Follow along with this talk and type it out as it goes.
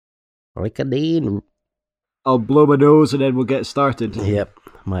Ricardine. I'll blow my nose and then we'll get started. Yep,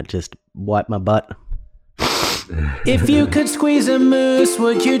 might just wipe my butt. If you could squeeze a moose,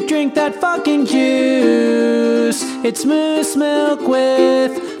 would you drink that fucking juice? It's moose milk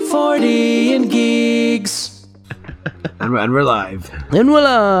with 40 and gigs. And we're live. And we're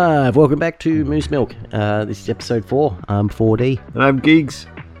live! Welcome back to Moose Milk. This is episode 4. I'm 4D. And I'm Geeks.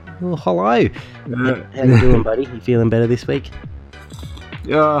 Oh, hello. How you doing, buddy? You feeling better this week?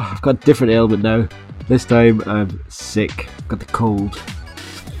 Yeah, I've got a different ailment now. This time I'm sick. I've got the cold.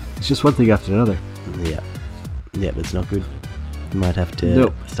 It's just one thing after another. Yeah, but it's not good. You might have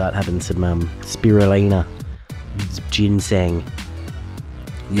to start having some spirulina, some ginseng.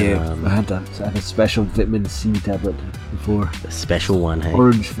 Yeah, I had a special vitamin C tablet before. A special one, hey?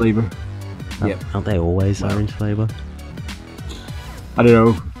 Orange flavour. Yep. Aren't they always orange flavour? I don't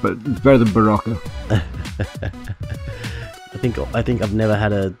know, but it's better than Barocca. I think I've never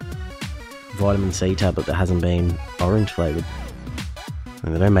had a vitamin C tablet that hasn't been orange flavoured.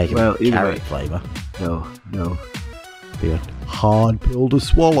 And they don't make it carrot flavour. No. Be a hard pill to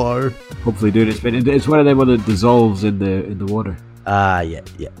swallow. Hopefully, dude, it's one of them that dissolves in the water. Yeah.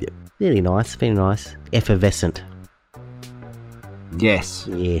 Really nice, very nice. Effervescent. Yes.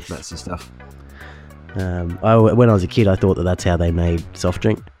 Yes. That's the stuff. When I was a kid, I thought that's how they made soft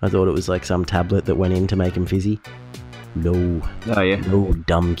drink. I thought it was like some tablet that went in to make them fizzy. No. Oh yeah. No,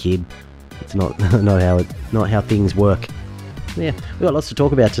 dumb kid. It's not how things work. Yeah, we got lots to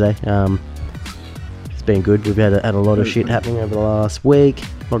talk about today. It's been good. We've had a lot of shit happening over the last week. A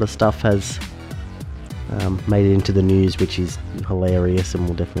lot of stuff has made it into the news, which is hilarious, and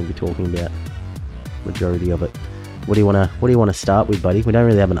we'll definitely be talking about majority of it. What do you want to start with, buddy? We don't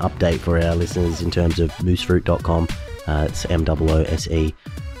really have an update for our listeners in terms of moosefruit.com. It's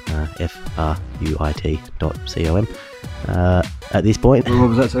moosefruit.com. At this point, what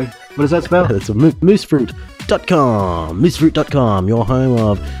was that? Sorry, what does that spell? It's moosefruit.com. Moosefruit.com, your home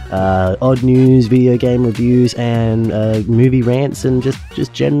of odd news, video game reviews, and movie rants, and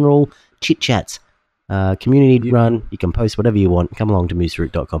just general chit chats. Community run. You can post whatever you want. Come along to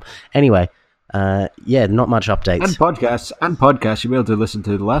moosefruit.com. Anyway. Not much updates. And podcasts. You'll be able to listen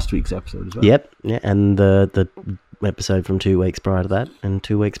to the last week's episode as well. Yep, yeah, and the episode from 2 weeks prior to that, and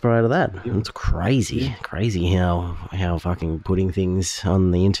 2 weeks prior to that. Yeah. It's crazy how fucking putting things on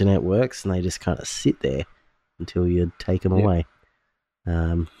the internet works, and they just kind of sit there until you take them away.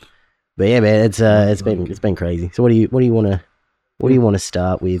 But yeah, man, it's been crazy. So what do you want to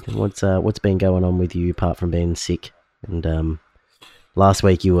start with? What's been going on with you apart from being sick? And last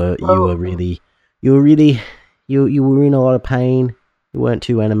week you were in a lot of pain. You weren't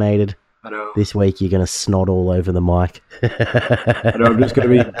too animated. I know. This week you're gonna snot all over the mic. I know. I'm just gonna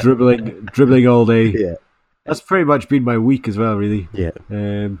be dribbling all day. Yeah, that's pretty much been my week as well, really. Yeah.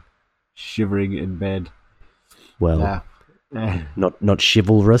 Shivering in bed. Well, not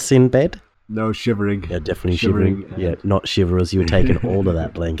chivalrous in bed. No, shivering. Yeah, definitely shivering. Yeah, not chivalrous. You were taking all of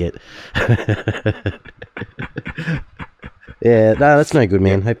that blanket. Yeah, no, that's no good,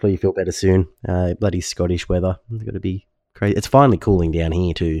 man. Hopefully you feel better soon. Bloody Scottish weather. It's got to be crazy. It's finally cooling down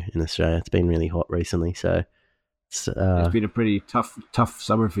here too in Australia. It's been really hot recently, so it's been a pretty tough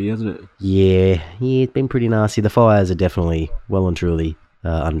summer for you, hasn't it? Yeah, it's been pretty nasty. The fires are definitely well and truly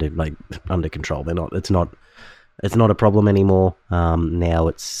under control. They're not. It's not a problem anymore. Now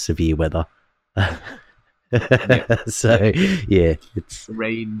it's severe weather. So yeah, it's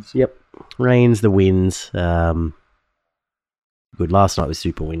rains. Yep, rains, the winds. Good. Last night was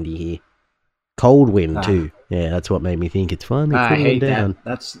super windy here. Cold wind too. Yeah, that's what made me think it's finally cooling down.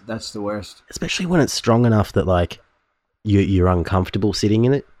 That's the worst. Especially when it's strong enough that like you're uncomfortable sitting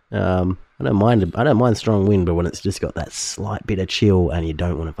in it. I don't mind strong wind, but when it's just got that slight bit of chill and you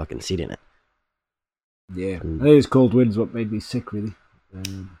don't want to fucking sit in it. Yeah, I think it's cold wind's what made me sick, really.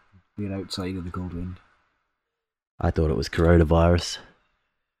 Being outside in the cold wind. I thought it was coronavirus.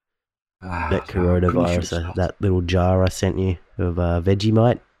 That coronavirus, that little jar I sent you of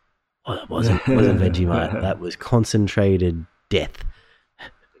Vegemite. Oh, that wasn't Vegemite. That was concentrated death.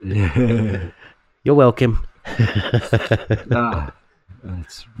 You're welcome.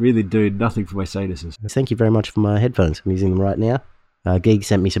 It's really doing nothing for my sinuses. Thank you very much for my headphones. I'm using them right now. Geek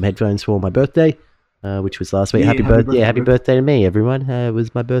sent me some headphones for my birthday, which was last week. Happy birthday to me, everyone. It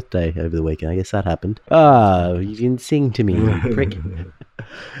was my birthday over the weekend. I guess that happened. You didn't sing to me, you prick.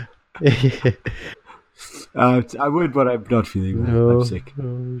 I would, but I'm not feeling well. I'm sick.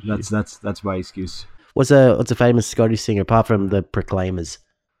 That's my excuse. What's a famous Scottish singer apart from the Proclaimers?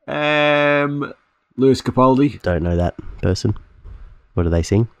 Lewis Capaldi. Don't know that person. What do they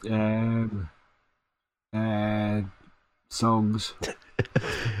sing? Songs.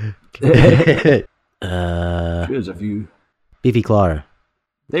 There's a few. Biffy Clyro.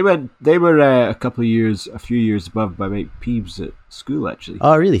 They were a few years above my mate Peeves at school. Actually,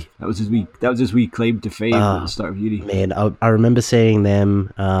 Oh, really? that was his wee claim to fame at the start of uni. Man, I remember seeing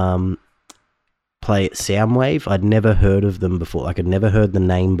them play at Soundwave. I'd never heard of them before. Like, I'd never heard the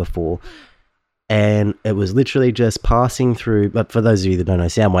name before. And it was literally just passing through. But for those of you that don't know,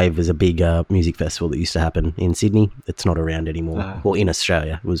 Soundwave was a big music festival that used to happen in Sydney. It's not around anymore. Or in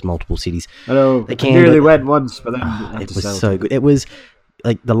Australia. It was multiple cities. I know. They I nearly went once, but then I had it to was sell so good. It was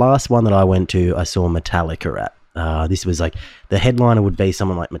like the last one that I went to, I saw Metallica at. This was like the headliner would be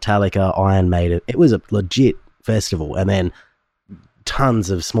someone like Metallica, Iron Maiden. It was a legit festival, and then tons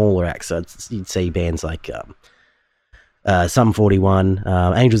of smaller acts. So you'd see bands like Sum 41,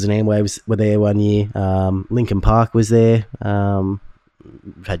 Angels and Airwaves were there one year. Linkin Park was there. We've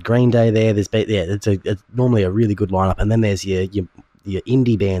had Green Day there. It's normally a really good lineup, and then there's your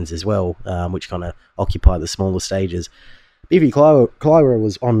indie bands as well, which kind of occupy the smaller stages. Biffy Clyro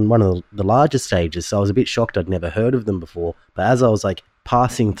was on one of the larger stages, so I was a bit shocked. I'd never heard of them before. But as I was like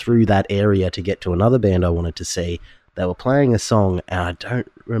passing through that area to get to another band I wanted to see, they were playing a song, and I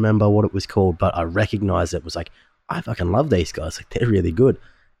don't remember what it was called, but I recognized it. Was like, I fucking love these guys. Like, they're really good,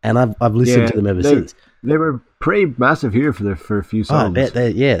 and I've listened to them ever since. They were pretty massive here for a few songs. Oh, I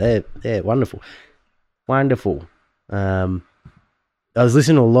bet they're wonderful, wonderful. I was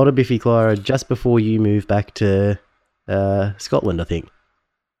listening to a lot of Biffy Clyro just before you moved back to Scotland, I think.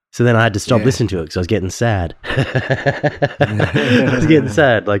 So then I had to stop listening to it because I was getting sad. I was getting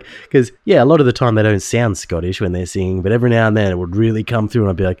sad, like, because a lot of the time they don't sound Scottish when they're singing, but every now and then it would really come through, and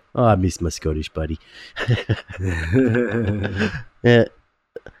I'd be like, "Oh, I miss my Scottish buddy." Yeah.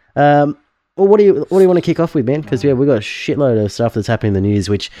 Well, what do you want to kick off with, man? Because we've got a shitload of stuff that's happening in the news.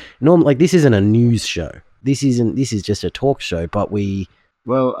 Which normally, like, this isn't a news show. This is just a talk show. But we.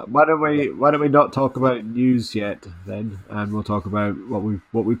 Well, why don't we not talk about news yet then, and we'll talk about what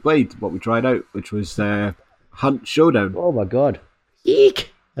we played, what we tried out, which was Hunt Showdown. Oh my god,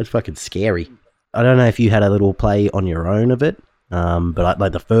 eek! That's fucking scary. I don't know if you had a little play on your own of it, but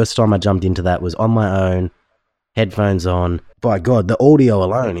like the first time I jumped into that was on my own, headphones on. By God, the audio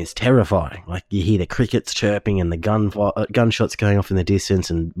alone is terrifying. Like, you hear the crickets chirping and the gunshots going off in the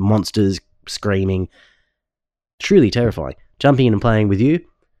distance and monsters screaming. Truly terrifying. Jumping in and playing with you,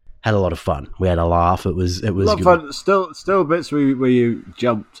 had a lot of fun. We had a laugh. It was a lot of fun. Still bits where you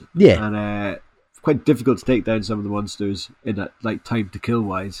jumped. Yeah, and quite difficult to take down some of the monsters in that, like, time to kill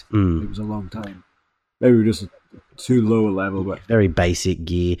wise. It was a long time. Maybe we were just too low a level, but very basic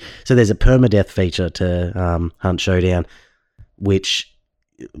gear. So there's a permadeath feature to Hunt Showdown, which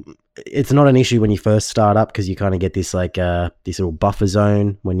it's not an issue when you first start up because you kind of get this like this little buffer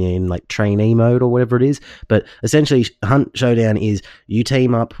zone when you're in like trainee mode or whatever it is. But essentially, Hunt Showdown is you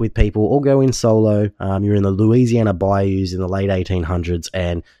team up with people or go in solo. You're in the Louisiana bayous in the late 1800s,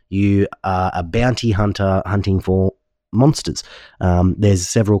 and you are a bounty hunter hunting for monsters. There's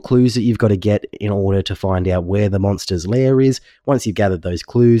several clues that you've got to get in order to find out where the monster's lair is. Once you've gathered those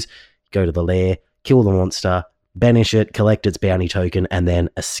clues, go to the lair, kill the monster, banish it, collect its bounty token, and then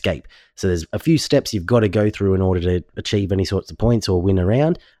escape. So there's a few steps you've got to go through in order to achieve any sorts of points or win a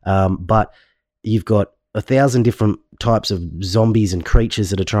round. But you've got 1,000 different types of zombies and creatures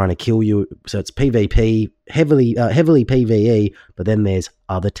that are trying to kill you. So it's PvP, heavily PvE, but then there's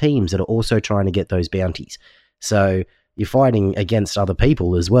other teams that are also trying to get those bounties. So you're fighting against other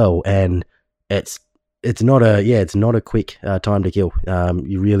people as well, and it's not a quick time to kill.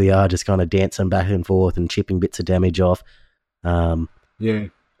 You really are just kind of dancing back and forth and chipping bits of damage off. Yeah,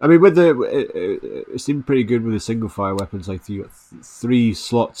 I mean, it seemed pretty good with the single fire weapons. Like, you got 3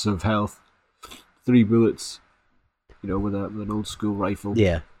 slots of health, 3 bullets. You know, with an old school rifle.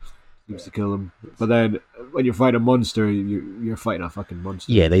 Yeah, seems to kill them. But then when you fight a monster, you're fighting a fucking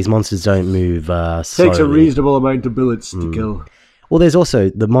monster. Yeah, these monsters don't move slowly. Takes a reasonable amount of bullets to kill. Well, there's also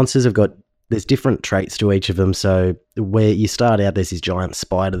the monsters have got. There's different traits to each of them. So where you start out, there's this giant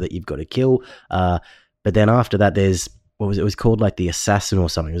spider that you've got to kill. But then after that, there's, what was it? It was called like the assassin or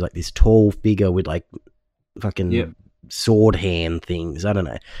something. It was like this tall figure with like fucking sword hand things. I don't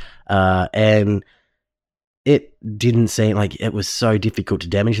know. And it didn't seem like it was so difficult to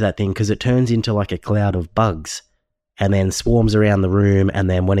damage that thing because it turns into like a cloud of bugs and then swarms around the room. And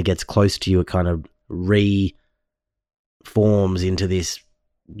then when it gets close to you, it kind of reforms into this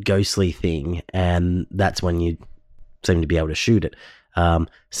ghostly thing, and that's when you seem to be able to shoot it.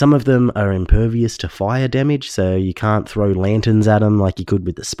 Some of them are impervious to fire damage, so you can't throw lanterns at them like you could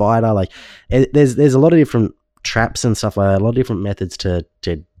with the spider. Like, there's a lot of different traps and stuff like that, a lot of different methods to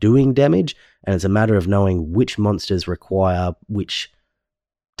doing damage, and it's a matter of knowing which monsters require which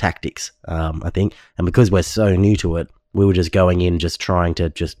tactics, I think. And because we're so new to it, we were just going in just trying to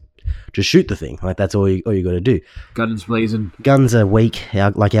just shoot the thing. Like, that's all you got to do. Guns blazing. Guns are weak.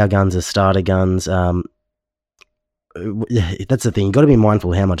 Our guns are starter guns. That's the thing. You got to be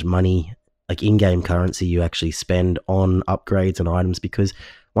mindful how much money, like in-game currency, you actually spend on upgrades and items, because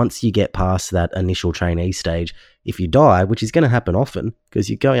once you get past that initial trainee stage, if you die, which is going to happen often because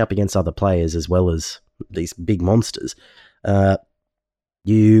you're going up against other players as well as these big monsters,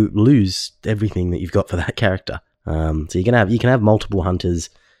 you lose everything that you've got for that character. So you can have multiple hunters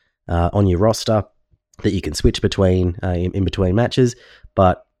on your roster that you can switch between in between matches.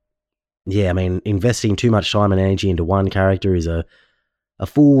 But yeah, I mean, investing too much time and energy into one character is a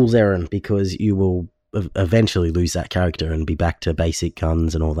fool's errand, because you will eventually lose that character and be back to basic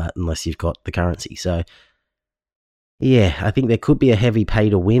guns and all that unless you've got the currency. So yeah, I think there could be a heavy pay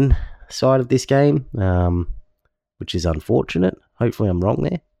to win side of this game, which is unfortunate. Hopefully I'm wrong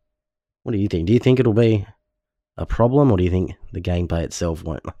there. What do you think? Do you think it'll be a problem, or do you think the gameplay itself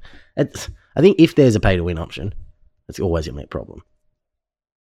won't? I think if there's a pay to win option, it's always going to be a problem.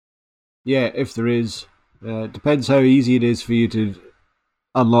 Yeah, if there is. Depends how easy it is for you to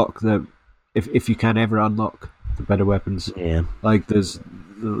unlock if you can ever unlock the better weapons. Yeah. Like there's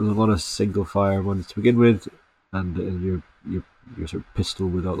a lot of single fire ones to begin with, and your sort of pistol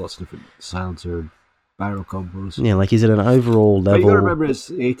with lots of different silencer and barrel combos. Yeah, like, is it an overall level? But you got to remember it's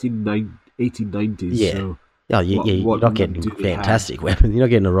 1890s. Yeah. So Oh, you're not getting fantastic weapons. You're not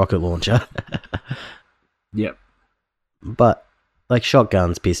getting a rocket launcher. Yep. But like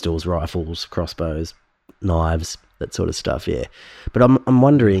shotguns, pistols, rifles, crossbows, knives, that sort of stuff, yeah. But I'm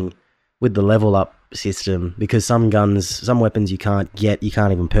wondering, with the level up system, because some weapons you can't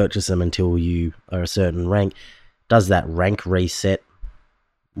even purchase them until you are a certain rank, does that rank reset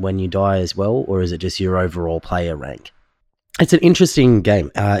when you die as well, or is it just your overall player rank? It's an interesting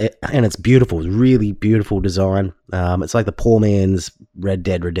game, and it's beautiful. It's really beautiful design. It's like the poor man's Red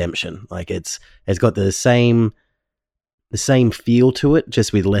Dead Redemption. Like it's got the same feel to it,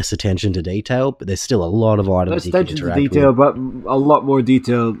 just with less attention to detail. But there's still a lot of items you can interact with. Detail, but a lot more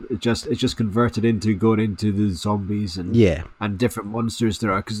detail. It's just converted into going into the zombies and different monsters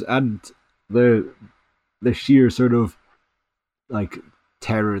there are, and the sheer sort of like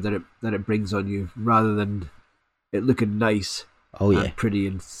terror that it brings on you, rather than it looking nice. Oh yeah, and pretty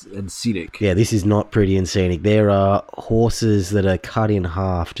and scenic. Yeah, this is not pretty and scenic. There are horses that are cut in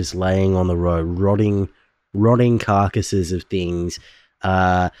half, just laying on the road, rotting carcasses of things.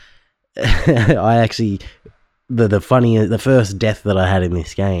 I actually, the first death that I had in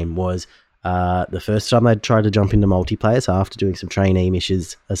this game was the first time I tried to jump into multiplayer. So after doing some training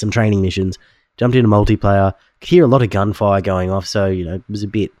missions, jumped into multiplayer. Could hear a lot of gunfire going off, so it was a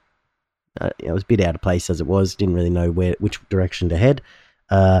bit. It was a bit out of place as it was. Didn't really know which direction to head.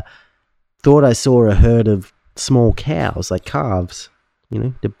 Thought I saw a herd of small cows, like calves.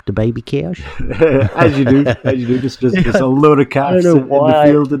 The baby cows. as you do. Just a load of calves in the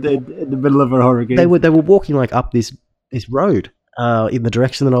field in the middle of a horror game. They were walking like up this road in the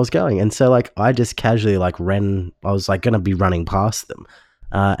direction that I was going, and so like I just casually ran. I was like going to be running past them.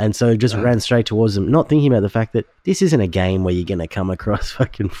 And so just ran straight towards them, not thinking about the fact that this isn't a game where you're going to come across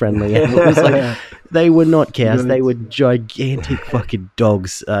fucking friendly animals. Like, they were not cows. They were gigantic fucking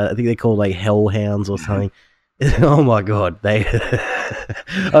dogs. I think they're called like hellhounds or something. Oh my God. I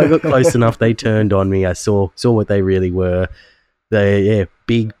got close enough. They turned on me. I saw what they really were.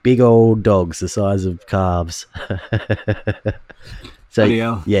 Big old dogs the size of calves. So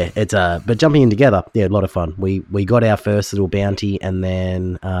yeah, it's but jumping in together, a lot of fun. We got our first little bounty, and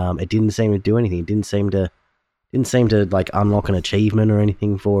then it didn't seem to do anything. It didn't seem to like unlock an achievement or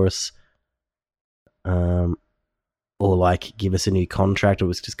anything for us, or like give us a new contract. It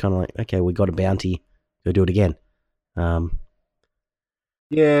was just kind of like, okay, we got a bounty, go do it again. Yeah,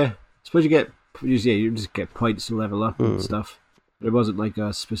 I suppose you just get points to level up and stuff. But it wasn't like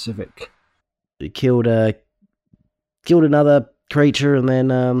a specific. We killed another creature, and then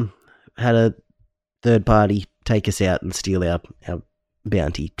had a third party take us out and steal our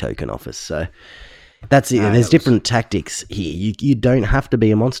bounty token off us. So that's it. There's different tactics here. You don't have to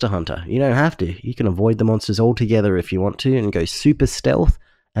be a monster hunter. You don't have to. You can avoid the monsters altogether if you want to, and go super stealth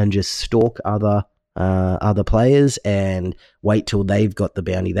and just stalk other players and wait till they've got the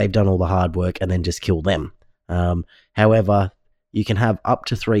bounty. They've done all the hard work, and then just kill them. However, you can have up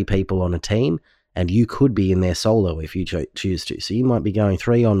to 3 people on a team, and you could be in there solo if you choose to. So you might be going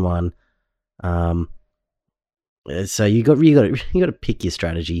 3-on-1. So you got to pick your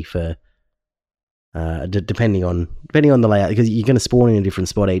strategy for depending on the layout, because you're going to spawn in a different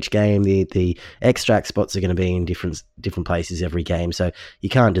spot each game. The extract spots are going to be in different places every game, so you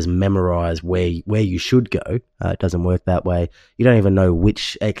can't just memorize where you should go. It doesn't work that way. You don't even know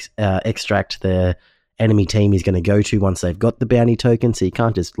which extract the enemy team is going to go to once they've got the bounty token, so you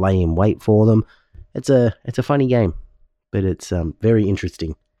can't just lay in wait for them. It's a funny game, but it's very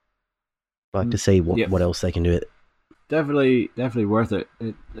interesting. I'd like to see what else they can do. Definitely worth it.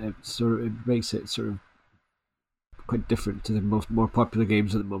 It makes it sort of quite different to the more popular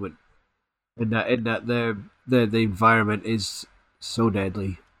games at the moment. In that the environment is so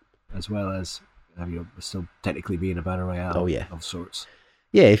deadly, as well as still technically being a battle royale of sorts.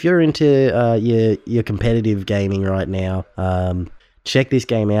 Yeah, if you're into your competitive gaming right now, check this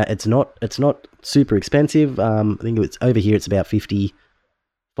game out. It's not super expensive. I think it's over here. It's about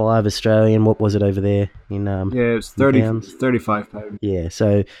 55 Australian. What was it over there in? It's 35 pounds. Yeah,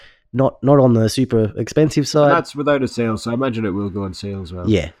 so not on the super expensive side. And that's without a sale, so I imagine it will go on sale as well.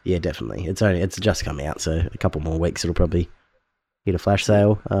 Yeah, definitely. It's just come out, so a couple more weeks it'll probably hit a flash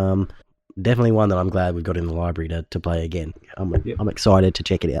sale. Definitely one that I'm glad we've got in the library to play again. I'm excited to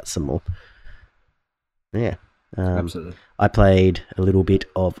check it out some more. Yeah. Absolutely. I played a little bit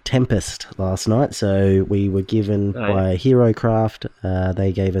of Tempest last night, so we were given by HeroCraft.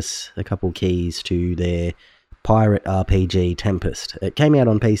 They gave us a couple keys to their pirate RPG Tempest. It came out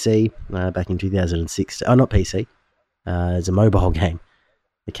on PC back in 2006. Oh, not PC. It's a mobile game.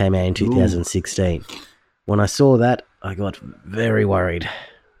 It came out in 2016. When I saw that, I got very worried.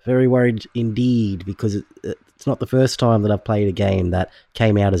 Very worried indeed, because it's not the first time that I've played a game that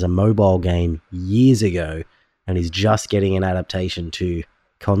came out as a mobile game years ago and is just getting an adaptation to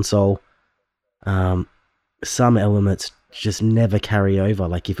console. Some elements just never carry over.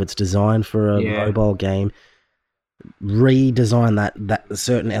 Like if it's designed for a mobile game, redesign that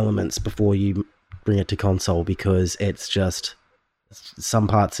certain elements before you bring it to console, because it's just, some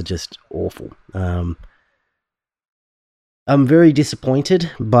parts are just awful. I'm very disappointed,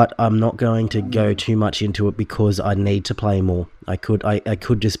 but I'm not going to go too much into it because I need to play more. I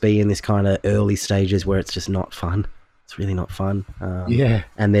could just be in this kind of early stages where it's just not fun. It's really not fun.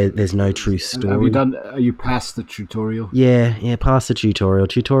 And there's no true story. Are you past the tutorial? Yeah, past the tutorial.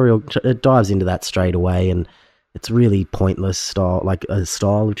 It dives into that straight away, and it's really pointless style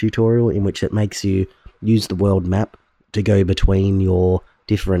of tutorial in which it makes you use the world map to go between your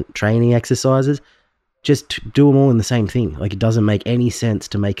different training exercises. Just do them all in the same thing. Like, it doesn't make any sense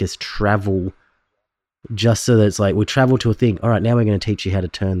to make us travel just so that it's like, we travel to a thing. All right, now we're going to teach you how to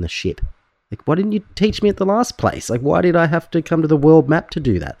turn the ship. Like, why didn't you teach me at the last place? Like, why did I have to come to the world map to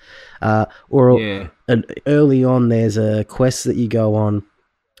do that? And early on, there's a quest that you go on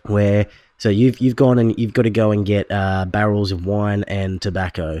where, so you've gone and you've got to go and get barrels of wine and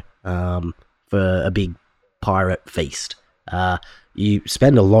tobacco for a big pirate feast. You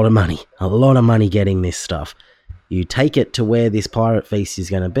spend a lot of money getting this stuff. You take it to where this pirate feast is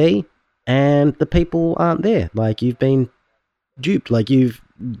going to be, and the people aren't there. Like, you've been duped. Like, you've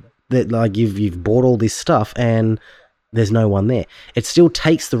bought all this stuff, and there's no one there. It still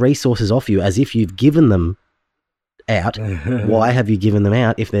takes the resources off you as if you've given them out. Why have you given them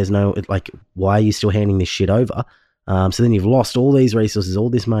out if there's no, like, why are you still handing this shit over? So then you've lost all these resources, all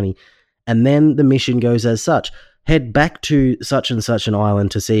this money, and then the mission goes as such. Head back to such and such an island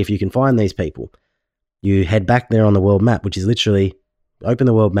to see if you can find these people. You head back there on the world map, which is literally open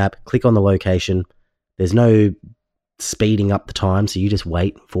the world map, click on the location. There's no speeding up the time, so you just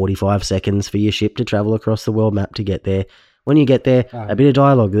wait 45 seconds for your ship to travel across the world map to get there. When you get there, a bit of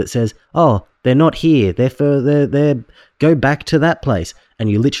dialogue that says, "Oh, they're not here. They're further. Go back to that place." And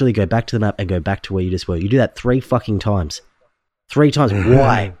you literally go back to the map and go back to where you just were. You do that 3 fucking times. 3 times.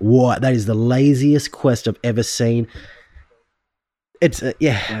 Why? That is the laziest quest I've ever seen. It's That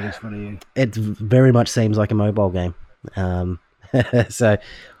is funny. It very much seems like a mobile game. So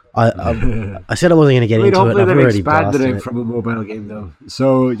I said I wasn't going to get into it. I've already expanded it from a mobile game, though.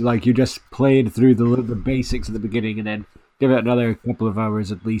 So, like, you just played through the basics at the beginning, and then give it another couple of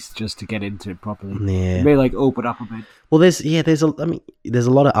hours at least just to get into it properly. Yeah, it may open up a bit. Well, there's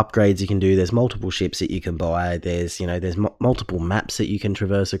a lot of upgrades you can do. There's multiple ships that you can buy. There's multiple maps that you can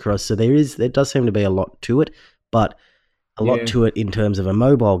traverse across. So there does seem to be a lot to it, but a lot to it in terms of a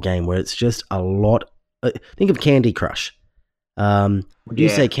mobile game where it's just a lot. Think of Candy Crush. Would you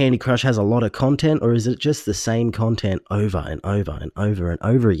say Candy Crush has a lot of content, or is it just the same content over and over and over and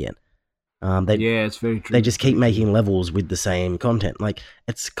over again? It's very true. They just keep making levels with the same content. Like,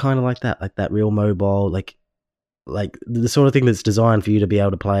 it's kind of like that real mobile, like the sort of thing that's designed for you to be able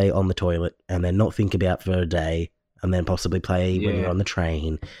to play on the toilet and then not think about for a day. and then possibly play when Yeah. you're on the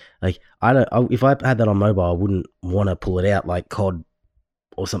train. Like if I had that on mobile, I wouldn't want to pull it out like COD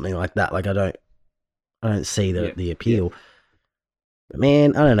or something like that. Like I don't see the appeal. But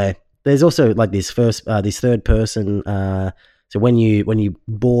man, I don't know. There's also like this third person. So when you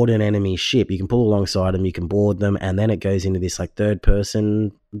board an enemy ship, you can pull alongside them, you can board them, and then it goes into this like third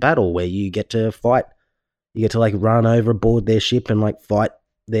person battle where you get to fight. You get to like run over, board their ship, and like fight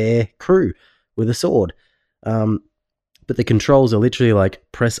their crew with a sword. But the controls are literally like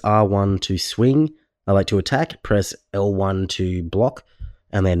press R1 to swing, like to attack, press L1 to block,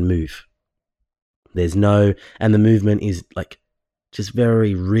 and then move. And the movement is like just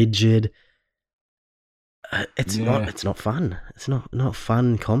very rigid. It's not fun. It's not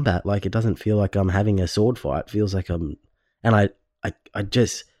fun combat. Like it doesn't feel like I'm having a sword fight. It feels like and I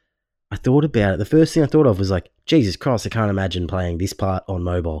thought about it. The first thing I thought of was like, Jesus Christ, I can't imagine playing this part on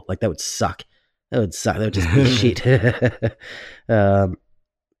mobile. Like that would suck. That would just be shit.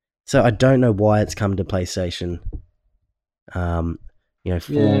 So I don't know why it's come to PlayStation. 4 I years.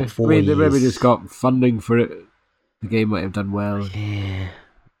 mean, they maybe just got funding for it. The game might have done well. Yeah.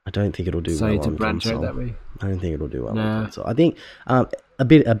 I don't think it'll do Decided well to on branch console. out that way. I don't think it'll do well Nah. on console. I think a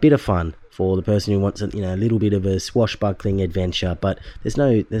bit of fun for the person who wants a little bit of a swashbuckling adventure, but there's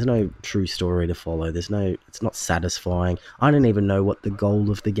no true story to follow. It's not satisfying. I don't even know what the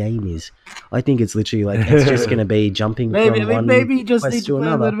goal of the game is. I think it's literally like it's just going to be jumping from one maybe you just quest need to to play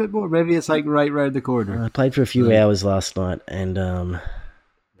another. a little bit more. Maybe it's like right round the corner. I played for a few hours last night, and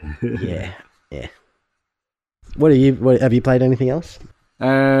yeah. What have you played anything else?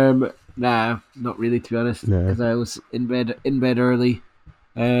 Nah, not really, to be honest. No. Because I was in bed early.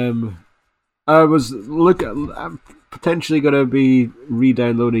 I was I'm potentially gonna be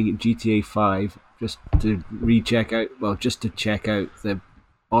re-downloading GTA 5 just to just to check out the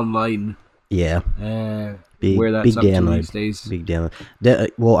online. Yeah. Big, where that's big up to download. these days. Big download.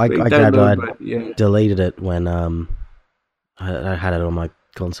 I Big grabbed download, I but yeah. deleted it when I had it on my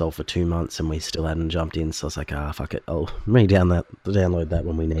console for 2 months and we still hadn't jumped in, so I was like, fuck it, I'll download that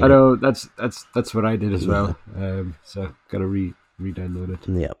when we need I it. know that's what I did as well. So gotta re-download it.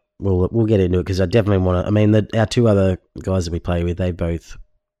 Yeah, we'll get into it because I definitely want to. I mean, our two other guys that we play with, they both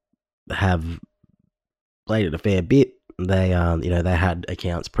have played it a fair bit. They they had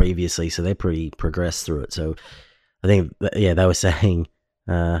accounts previously, so they're pretty progressed through it. So I think they were saying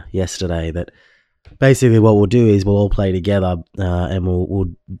yesterday that basically what we'll do is we'll all play together and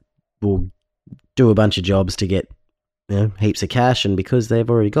we'll do a bunch of jobs to get heaps of cash, and because they've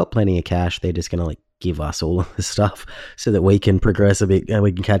already got plenty of cash, they're just gonna like give us all of the stuff so that we can progress a bit and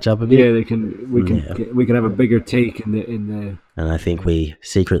we can catch up a bit. Yeah, we can have a bigger take in the. And I think we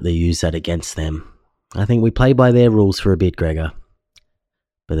secretly use that against them. I think we play by their rules for a bit, Gregor,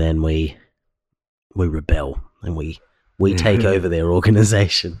 but then we rebel and we take over their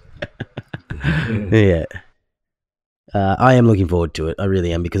organization. Yeah. I am looking forward to it. I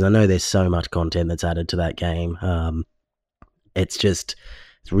really am, because I know there's so much content that's added to that game. It's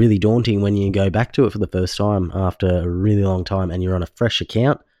really daunting when you go back to it for the first time after a really long time and you're on a fresh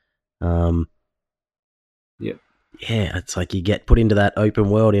account. Yep. Yeah, it's like you get put into that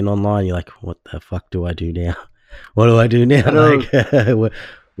open world in online. You're like, what the fuck do I do now? What do I do now? Like, that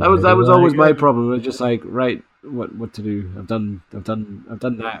was always my problem. It was just like, right, what to do? I've done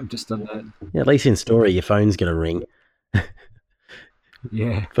that. I've just done that. Yeah, at least in story, your phone's gonna ring.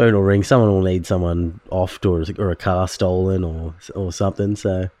 Yeah. Phone will ring. Someone will need someone offed or a car stolen or something.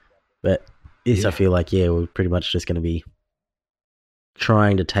 So, but this, I feel like, we're pretty much just going to be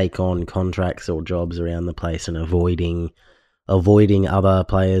trying to take on contracts or jobs around the place and avoiding other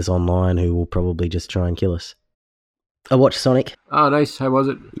players online who will probably just try and kill us. I watched Sonic. Oh, nice. How was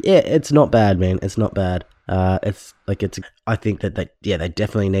it? Yeah, it's not bad, man. It's not bad. I think that they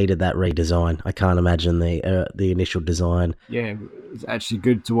definitely needed that redesign. I can't imagine the initial design. Yeah, it's actually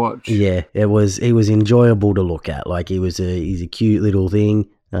good to watch. Yeah, it was enjoyable to look at. Like he's a cute little thing.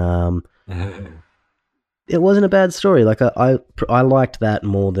 It wasn't a bad story. Like I liked that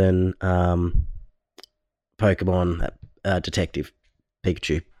more than Pokemon Detective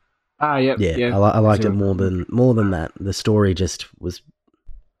Pikachu. Ah, yeah. I liked it more than that. The story just was.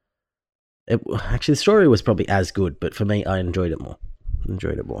 Actually, the story was probably as good, but for me, I enjoyed it more.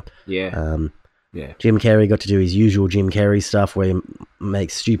 Yeah. Yeah. Jim Carrey got to do his usual Jim Carrey stuff, where he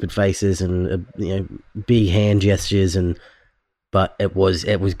makes stupid faces and big hand gestures, but it was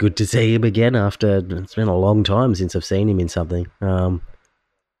good to see him again after it's been a long time since I've seen him in something.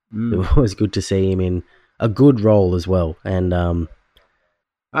 It was good to see him in a good role as well, and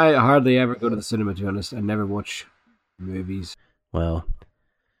I hardly ever go to the cinema, to be honest. I never watch movies. Well,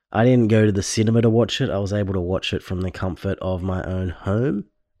 I didn't go to the cinema to watch it. I was able to watch it from the comfort of my own home,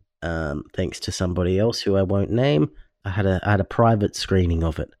 thanks to somebody else who I won't name. I had a private screening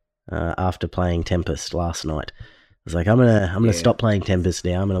of it after playing Tempest last night. I was like, I'm gonna stop playing Tempest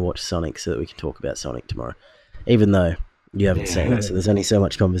now. I'm gonna watch Sonic so that we can talk about Sonic tomorrow, even though you haven't seen it. So there's only so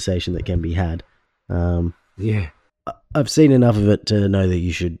much conversation that can be had. I've seen enough of it to know that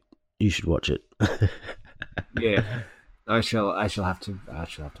you should watch it. Yeah, I shall have to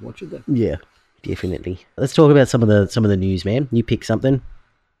watch it then. Yeah, definitely. Let's talk about some of the news, man. You pick something.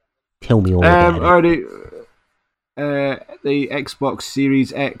 Tell me all about it. Already, the Xbox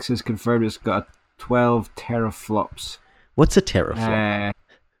Series X has confirmed it's got 12 teraflops. What's a teraflop?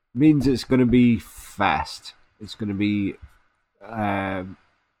 Means it's going to be fast. It's going to be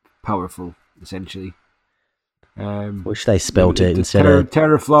powerful, essentially. Wish they spelt it instead of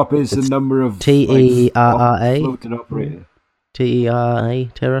teraflop is the number of Terra. floating operator. Terra.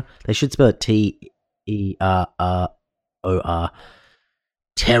 Terra. They should spell it Terror.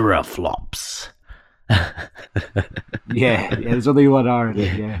 Teraflops. Yeah, there's only one R in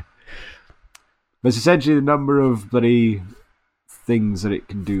it. Yeah, but it's essentially the number of bloody things that it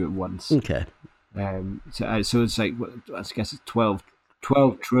can do at once. Okay. So it's like, I guess it's 12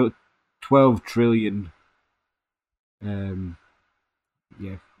 trillion.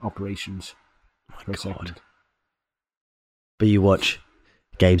 Operations per second. But you watch,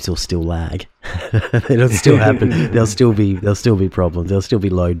 games will still lag. It'll still happen. There'll still be problems. There'll still be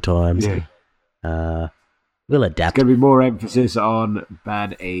load times. Yeah. We'll adapt. There's going to be more emphasis on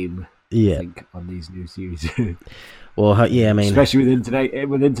bad aim. Yeah. I think on these new series. Well, yeah, I mean, especially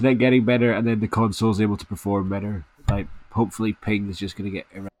with internet getting better, and then the console's able to perform better. Like, hopefully, ping is just going to get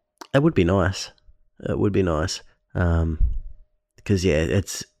around. It would be nice. It would be nice. Because yeah,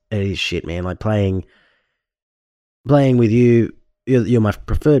 it is shit, man. Like playing with you, you're my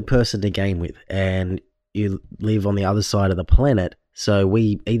preferred person to game with, and you live on the other side of the planet. So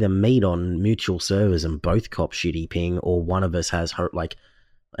we either meet on mutual servers and both cop shitty ping, or one of us has like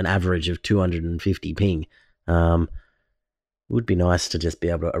an average of 250 ping. It would be nice to just be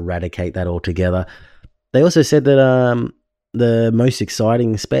able to eradicate that altogether. They also said that the most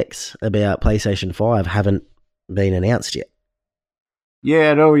exciting specs about PlayStation 5 haven't been announced yet.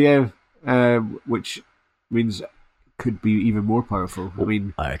 Yeah, no, yeah. Which means could be even more powerful. I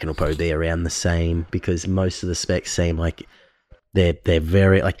mean, I reckon it'll probably be around the same, because most of the specs seem like they're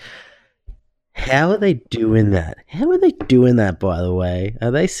very like. How are they doing that? How are they doing that? By the way,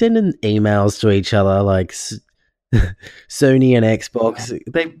 are they sending emails to each other like Sony and Xbox?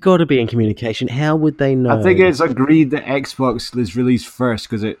 They've got to be in communication. How would they know? I think it's agreed that Xbox is released first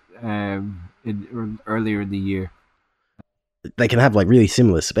because it earlier in the year. They can have like really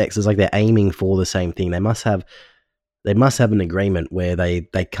similar specs. It's like they're aiming for the same thing. They must have an agreement where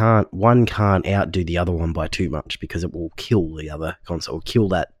one can't outdo the other one by too much, because it will kill the other console, kill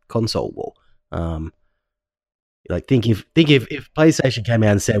that console war. Like think if PlayStation came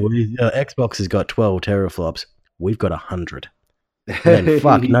out and said, well, Xbox has got 12 teraflops, we've got 100. Then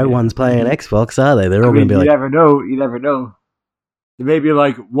fuck, no one's playing Xbox, are they? They're all going to be like, you never know. They may be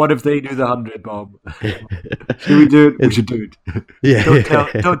like, what if they do the 100 bomb? Should we do it? We should do it. Yeah.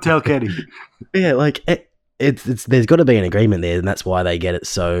 Don't tell Kenny. Yeah, like it's there's got to be an agreement there, and that's why they get it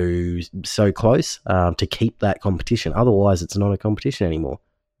so close, to keep that competition. Otherwise, it's not a competition anymore.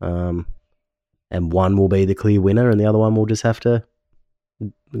 And one will be the clear winner, and the other one will just have to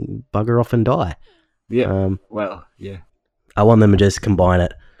bugger off and die. Yeah. Well, yeah. I want them to just combine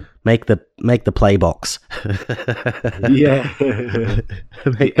it. Make the play box. Yeah.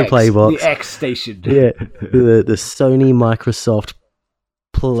 Make the play box. The X station. Yeah. The Sony Microsoft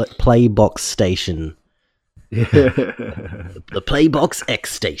play box station. Yeah. The Playbox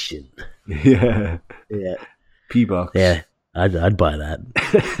X station. Yeah. Yeah. P-box. Yeah. I'd buy that.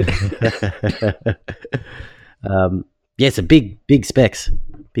 Yeah, it's a big specs.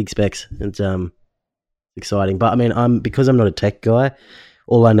 Big specs. It's exciting. But I mean, because I'm not a tech guy,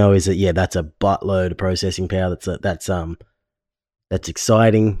 all I know is that that's a buttload of processing power. That's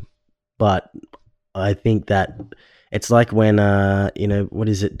exciting. But I think that it's like when what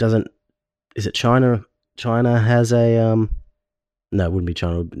is it? Is it China? China has a no, it wouldn't be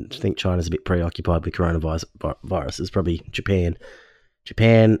China. I think China's a bit preoccupied with coronavirus. It's probably Japan.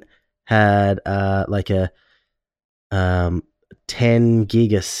 Japan had like a 10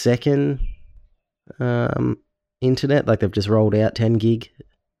 gig a second internet. Like they've just rolled out 10 gig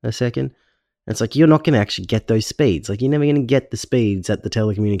a second. And it's like, you're not going to actually get those speeds. Like you're never going to get the speeds that the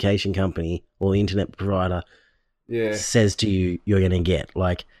telecommunication company or the internet provider says to you you're going to get.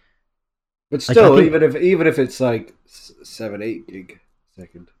 Like, but still, even if it's like 7-8 gig a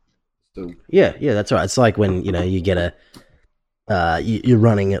second. So Yeah, that's right. It's like when you get a you're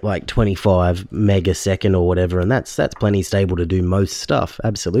running at like 25 megasecond or whatever, and that's plenty stable to do most stuff.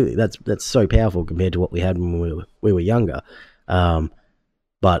 Absolutely, that's so powerful compared to what we had when we were younger.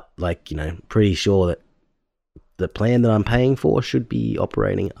 But pretty sure that the plan that I'm paying for should be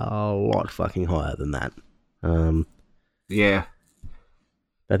operating a lot fucking higher than that. yeah,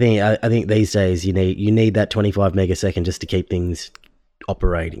 I think these days you need that 25 megasecond just to keep things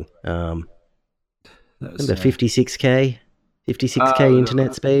operating. Remember 56k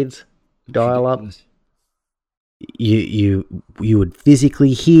internet speeds, dial up. You would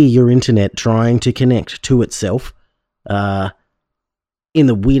physically hear your internet trying to connect to itself. In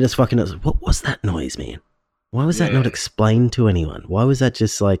the weirdest fucking noise. What was that noise, man? Why was that not explained to anyone? Why was that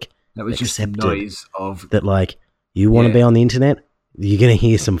just like that was accepted? Just noise of that, like, you want to be on the internet, you're gonna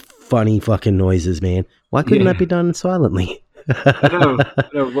hear some funny fucking noises, man. Why couldn't that be done silently? I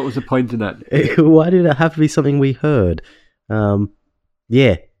know. What was the point in that? Why did it have to be something we heard? There's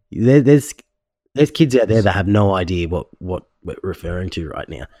kids out there that have no idea what we're referring to right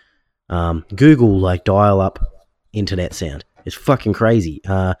now. Google like dial up internet sound. It's fucking crazy.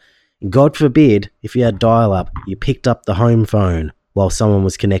 God forbid if you had dial up, you picked up the home phone while someone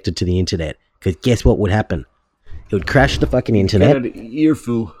was connected to the internet. Because guess what would happen? It would crash the fucking internet. Get an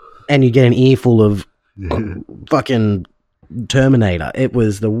earful. And you get an earful of fucking Terminator. It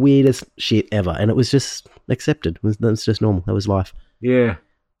was the weirdest shit ever. And it was just accepted. That's just normal. That was life. Yeah.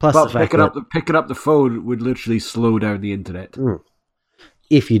 Plus but the fact picking up the phone would literally slow down the internet.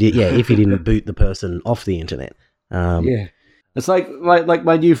 If you didn't boot the person off the internet. It's like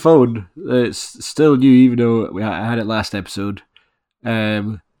my new phone. It's still new, even though I had it last episode.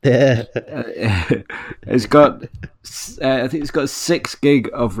 It's got, I think it's got 6 gig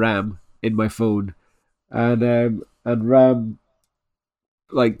of RAM in my phone, and RAM,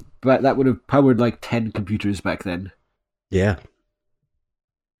 like that would have powered like 10 computers back then. Yeah.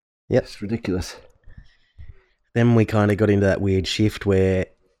 Yep. It's ridiculous. Then we kind of got into that weird shift where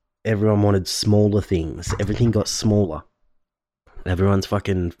everyone wanted smaller things. Everything got smaller. Everyone's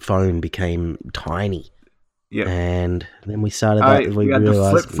fucking phone became tiny. Yeah. And then we started that. We had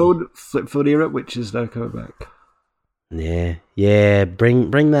the flip phone era, which is now coming back. Yeah.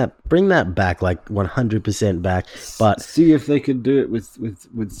 Bring that back, like 100% back. But see if they can do it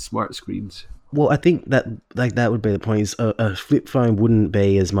with smart screens. Well, I think that that would be the point. Is a flip phone wouldn't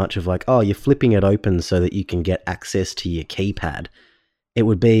be as much of like, oh, you're flipping it open so that you can get access to your keypad. It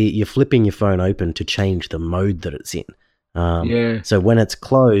would be you're flipping your phone open to change the mode that it's in. So when it's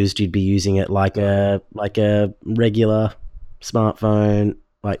closed, you'd be using it like a regular smartphone,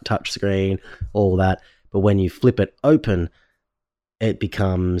 like touch screen, all that. But when you flip it open, it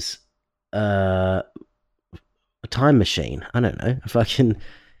becomes a time machine. I don't know.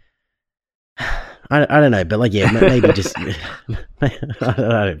 I don't know, but like, yeah, maybe just I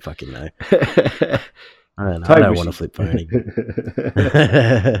don't fucking know. I don't know. I don't want a flip phone again.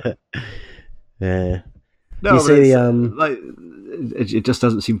 Yeah. No, you see like it just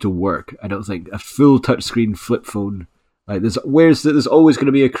doesn't seem to work. I don't think a full touchscreen flip phone, like there's always going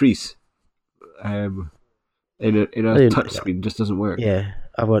to be a crease. In a touchscreen just doesn't work. Yeah,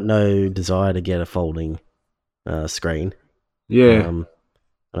 I've got no desire to get a folding screen. Yeah.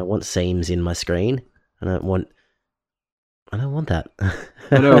 I don't want seams in my screen. I don't want that.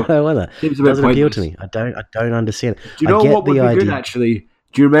 I know. I don't want that. Seems it doesn't appeal to me. I don't understand it. Do you know what would be good, actually?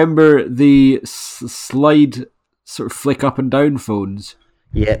 Do you remember the slide sort of flick up and down phones?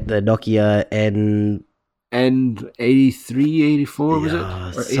 Yeah, the Nokia N83, 84, was it?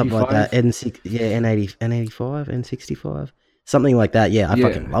 Or something 85? Like that. N80, N85, N65. Something like that. Yeah, I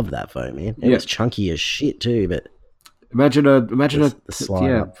fucking love that phone, man. It was chunky as shit too, but imagine a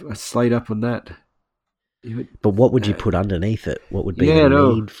slide up on that. But what would you put underneath it? What would be the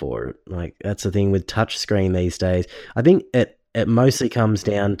need for it? Like, that's the thing with touchscreen these days. I think it mostly comes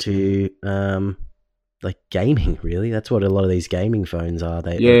down to like gaming, really. That's what a lot of these gaming phones are.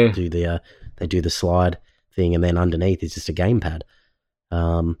 They do the slide thing, and then underneath is just a gamepad.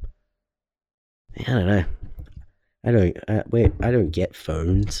 I don't know. I don't get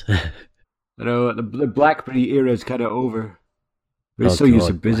phones. I know the BlackBerry era is kind of over. We're still used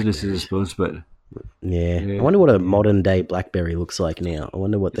to businesses, I suppose, but yeah. I wonder what a modern day BlackBerry looks like now. I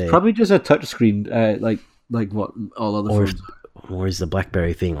wonder what they probably just a touchscreen, like what all other phones. Or is the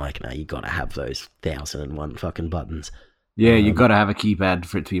BlackBerry thing like, no, you gotta have those 1001 fucking buttons? Yeah, you gotta have a keypad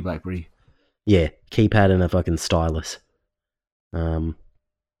for it to be BlackBerry. Yeah, keypad and a fucking stylus. I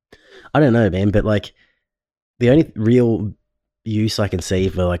don't know, man, but like the only real use I can see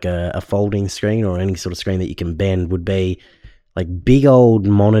for like a folding screen or any sort of screen that you can bend would be like big old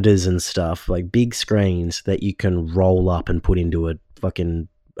monitors and stuff, like big screens that you can roll up and put into a fucking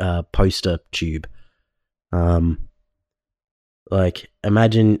poster tube. Like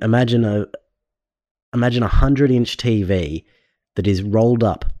imagine a 100-inch TV that is rolled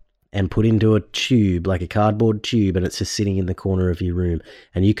up and put into a tube, like a cardboard tube, and it's just sitting in the corner of your room,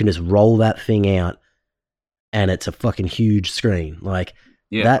 and you can just roll that thing out, and it's a fucking huge screen. Like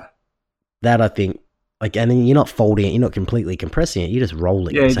that I think, like, and then you're not folding it, you're not completely compressing it, you're just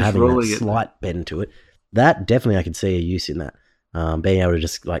rolling it, so having that slight bend to it. That definitely, I could see a use in that. Being able to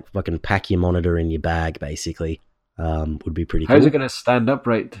just like fucking pack your monitor in your bag, basically, would be pretty cool. How's it going to stand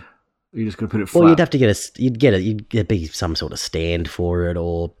upright? Are you just going to put it flat? Well, you'd get be some sort of stand for it,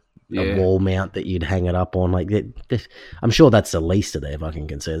 or a wall mount that you'd hang it up on. Like, I'm sure that's the least of their fucking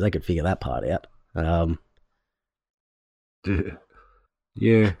concerns. They could figure that part out.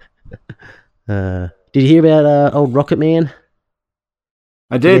 Yeah. Did you hear about old Rocket Man?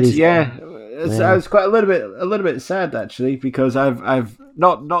 I did. Yeah. I was quite a little bit sad actually, because I've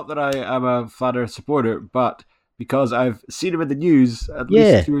not that I am a flat Earth supporter, but because I've seen him in the news at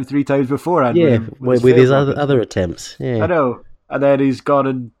least 2 or 3 times beforehand. Yeah, with his other attempts. Yeah, I know. And then he's gone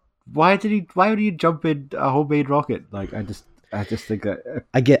and why would he jump in a homemade rocket? Like, I just think that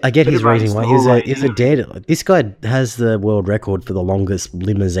I get his reason why he's a daredevil. This guy has the world record for the longest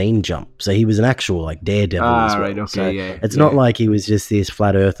limousine jump, so he was an actual like daredevil. As well. Right, okay, so yeah. It's not like he was just this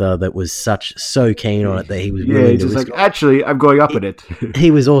flat earther that was so keen on it that he was willing to just risk. Like, actually, I'm going up in it.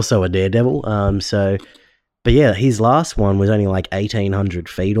 He was also a daredevil. But yeah, his last one was only like 1,800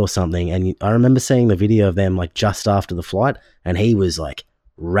 feet or something, and I remember seeing the video of them like just after the flight, and he was like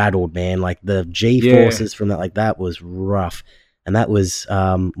rattled, man. Like the G-forces from that, like that was rough. And that was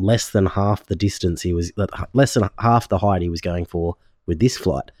less than half the distance less than half the height he was going for with this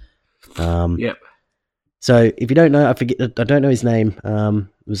flight. Yep. So if you don't know, I don't know his name. It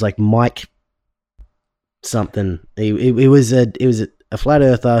was like Mike something. It was a flat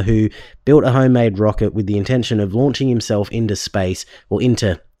earther who built a homemade rocket with the intention of launching himself into space.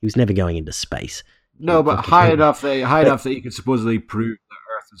 He was never going into space. No, but high enough that you could supposedly prove the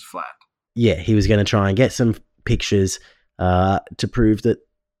Earth is flat. Yeah, he was going to try and get some pictures to prove that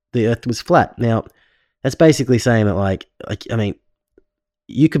the Earth was flat. Now, that's basically saying that, like I mean,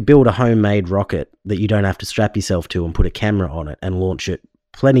 you could build a homemade rocket that you don't have to strap yourself to and put a camera on it and launch it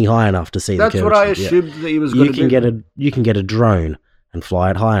plenty high enough to see the curvature. That's what I assumed that he was going to do. You can get a drone and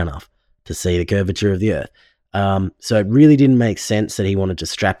fly it high enough to see the curvature of the Earth. So it really didn't make sense that he wanted to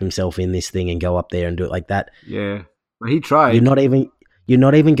strap himself in this thing and go up there and do it like that. Yeah, well, he tried. You're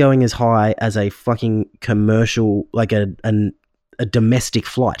not even going as high as a fucking commercial, like a domestic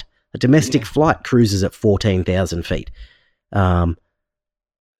flight. A domestic flight cruises at 14,000 feet.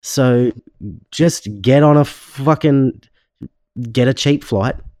 So just get on get a cheap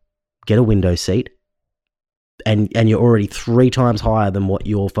flight, get a window seat, and you're already 3 times higher than what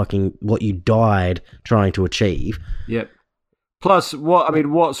you died trying to achieve. Yep. Plus,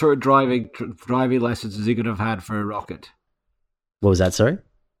 what sort of driving lessons is he going to have had for a rocket? What was that, sorry?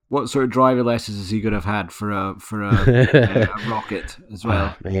 What sort of driving lessons is he going to have had for a rocket as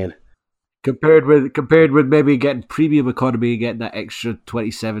well? Oh, man. Compared with maybe getting premium economy and getting that extra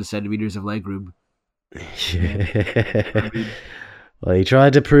 27 centimeters of legroom. Yeah. Well, he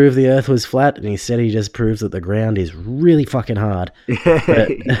tried to prove the Earth was flat, and he said he just proves that the ground is really fucking hard.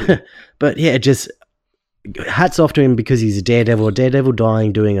 But yeah, just hats off to him because he's a daredevil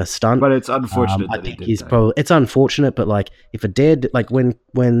dying doing a stunt. But it's unfortunate. I think it's unfortunate, but like if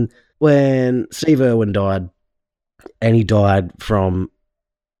when Steve Irwin died, and he died from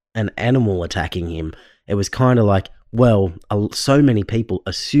an animal attacking him, it was kind of like, well, so many people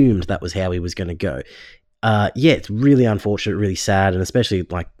assumed that was how he was going to go. Yeah, it's really unfortunate, really sad, and especially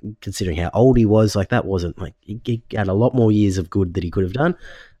like considering how old he was, like that wasn't like he had a lot more years of good that he could have done.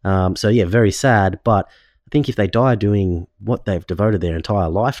 So yeah, very sad. But I think if they die doing what they've devoted their entire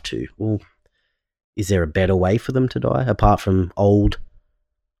life to, well, is there a better way for them to die apart from old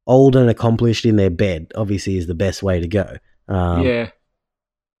and accomplished in their bed? Obviously, is the best way to go. Yeah,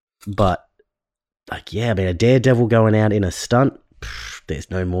 but like, yeah, I mean, a daredevil going out in a stunt.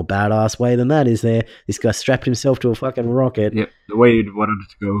 There's no more badass way than that, is there? This guy strapped himself to a fucking rocket. Yep, the way you'd wanted it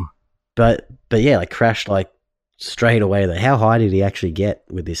to go. But yeah, like crashed like straight away. How high did he actually get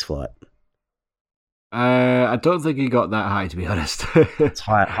with this flight? I don't think he got that high, to be honest. It's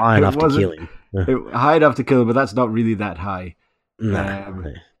high enough to kill him. High enough to kill him, but that's not really that high.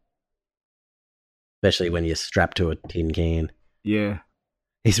 No. Especially when you're strapped to a tin can. Yeah.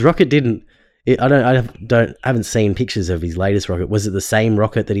 His rocket didn't. I haven't seen pictures of his latest rocket. Was it the same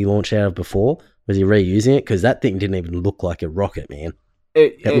rocket that he launched out of before, Was he reusing it? Because that thing didn't even look like a rocket, man.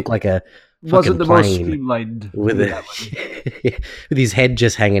 It looked like a wasn't the plane most streamlined with with his head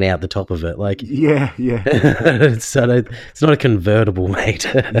just hanging out the top of it. Like, yeah. it's not a convertible, mate.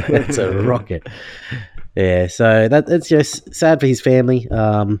 It's a rocket. Yeah, so that's just sad for his family.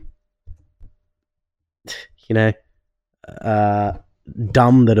 Dumb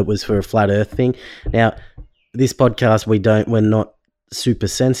that it was for a flat Earth thing. Now, this podcast, we're not super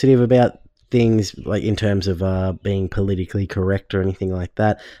sensitive about things like in terms of being politically correct or anything like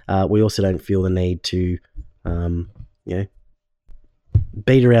that. We also don't feel the need to,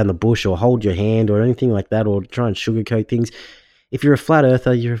 beat around the bush or hold your hand or anything like that, or try and sugarcoat things. If you're a flat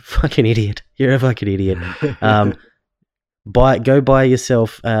earther, you're a fucking idiot. You're a fucking idiot. Go buy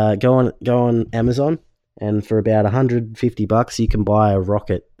yourself. Go on Amazon, and for about $150, you can buy a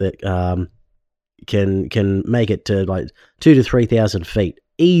rocket that can make it to like 2,000 to 3,000 feet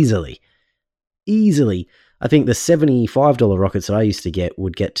easily. I think the $75 rockets that I used to get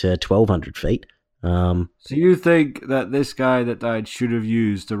would get to 1,200 feet. So you think that this guy that died should have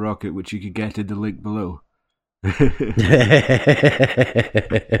used a rocket which you could get in the link below?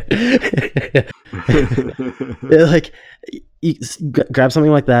 Like, you grab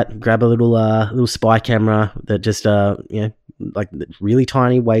something like that. Grab a little spy camera that just like really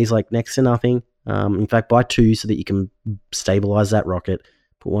tiny, weighs like next to nothing. In fact, buy two so that you can stabilize that rocket.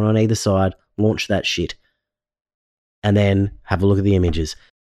 Put one on either side. Launch that shit, and then have a look at the images.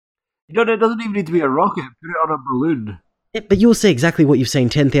 It doesn't even need to be a rocket. Put it on a balloon. Yeah, but you'll see exactly what you've seen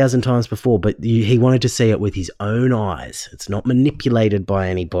 10,000 times before, but he wanted to see it with his own eyes. It's not manipulated by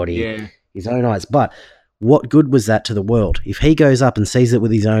anybody. Yeah. His own eyes. But what good was that to the world? If he goes up and sees it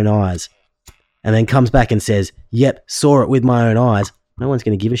with his own eyes and then comes back and says, yep, saw it with my own eyes, no one's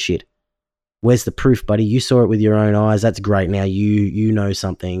going to give a shit. Where's the proof, buddy? You saw it with your own eyes. That's great. Now you know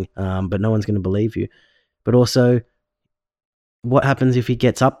something, but no one's going to believe you. But also, what happens if he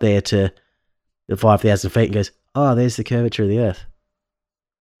gets up there to the 5,000 feet and goes, oh, there's the curvature of the Earth.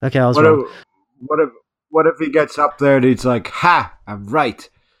 Okay, I was wrong. What if he gets up there and he's like, ha, I'm right.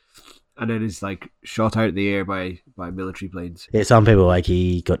 And then he's like shot out of the air by military planes. Yeah, some people like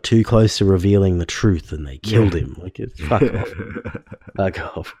he got too close to revealing the truth and they killed him. Like, fuck off. Fuck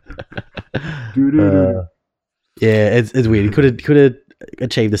off. Yeah, it's weird. He could have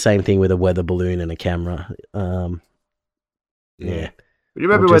achieved the same thing with a weather balloon and a camera. Yeah. You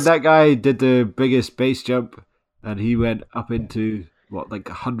remember when that guy did the biggest base jump and he went up into, what, like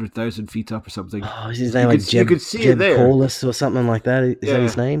 100,000 feet up or something? Oh, is his name like Jeb, you could see Jeb it there. Paulus or something like that? Is that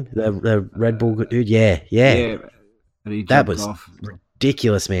his name? The Red Bull dude? Yeah. And he that was off.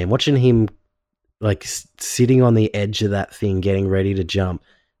 ridiculous, man. Watching him like sitting on the edge of that thing getting ready to jump.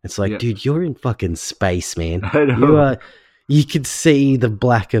 It's like, dude, you're in fucking space, man. I know. You could see the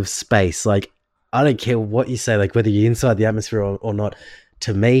black of space. Like, I don't care what you say, like whether you're inside the atmosphere or not.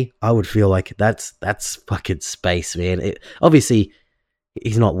 To me, I would feel like that's fucking space, man. Obviously,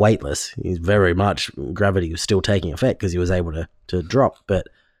 he's not weightless. He's very much, gravity was still taking effect because he was able to drop. But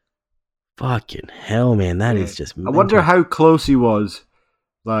fucking hell, man, that is just mental. I wonder how close he was.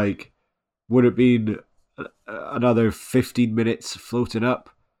 Like, would it been another 15 minutes floating up?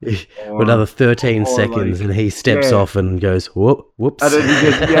 Or another 13 seconds, like, and he steps off and goes, whoops. And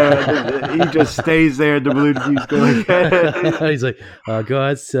then he just stays there and the balloon keeps going. He's like,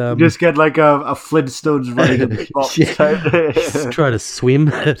 guys. You just get like a Flintstones running in the top. Just try to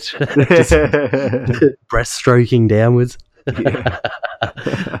swim. Just breaststroking downwards.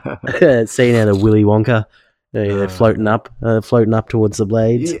 Scene out of Willy Wonka. Floating up towards the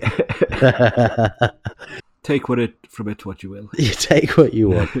blades. Take from it what you will. You take what you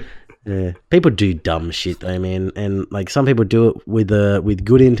want. Yeah. People do dumb shit though, man, and like some people do it with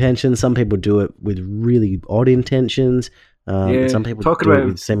good intentions. Some people do it with really odd intentions. Some people do it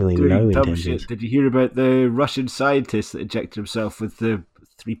with seemingly no intentions. Shit. Did you hear about the Russian scientist that injected himself with the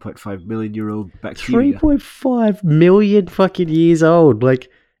 3.5 million year old bacteria? 3.5 million fucking years old, like,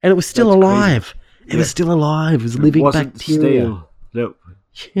 and it was still alive. Crazy. It was still alive. It was living bacteria. Stale. Nope.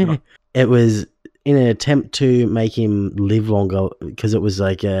 Yeah. It was in an attempt to make him live longer, because it was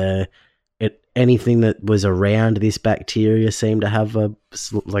like anything that was around this bacteria seemed to have a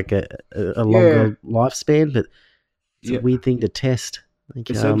longer lifespan, but it's a weird thing to test. Like,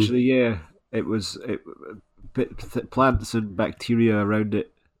 essentially, it was plants and bacteria around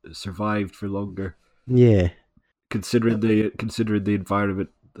it survived for longer. Yeah, considering the environment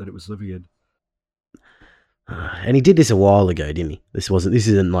that it was living in. And he did this a while ago, didn't he? This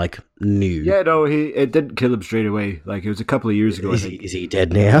isn't like new. Yeah, no, it didn't kill him straight away. Like, it was a couple of years ago. Is he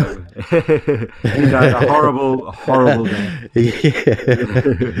dead now? He died a horrible death.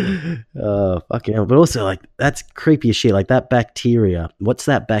 Yeah. Oh, fucking hell. But also, like, that's creepy as shit. Like, that bacteria, what's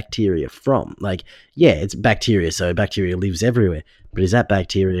that bacteria from? Like, yeah, it's bacteria, so bacteria lives everywhere. But is that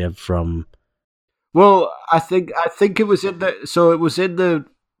bacteria from... Well, I think it was in the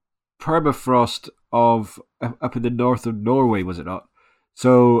permafrost of up in the north of Norway, was it not?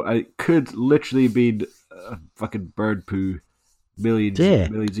 So it could literally been fucking bird poo millions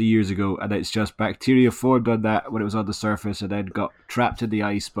of years ago, and it's just bacteria formed on that when it was on the surface and then got trapped in the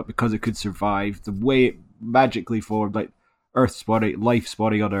ice, but because it could survive, the way it magically formed, like life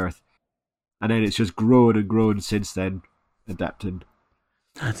spawning on Earth, and then it's just grown and grown since then, adapting.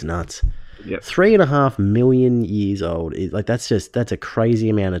 That's nuts. Yep. 3.5 million years old. That's a crazy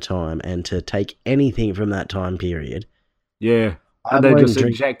amount of time, and to take anything from that time period. Yeah. And then just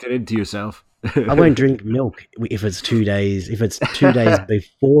inject it into yourself. I won't drink milk if it's 2 days. If it's 2 days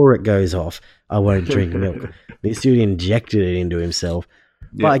before it goes off, I won't drink milk. This dude injected it into himself.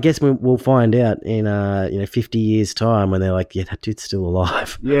 Yep. But I guess we'll find out in 50 years' time when they're like, yeah, that dude's still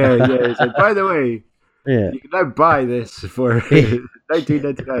alive. Yeah. It's like, by the way, yeah, you can now buy this for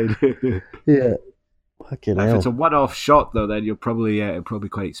 $19.99. Yeah. Fucking hell. If it's a one-off shot, though, then it'll probably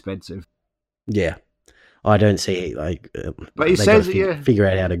quite expensive. Yeah. I don't see but he says figure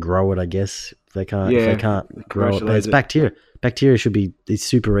out how to grow it. I guess if they can't grow it, but it's bacteria. Bacteria it's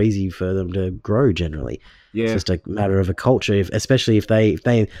super easy for them to grow. Generally, it's just a matter of a culture. Especially if they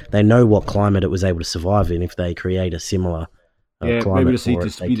know what climate it was able to survive in. If they create a similar climate, maybe just need to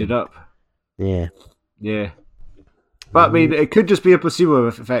speed it up. Yeah. But I mean, it could just be a placebo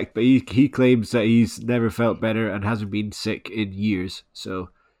effect. But he claims that he's never felt better and hasn't been sick in years. So,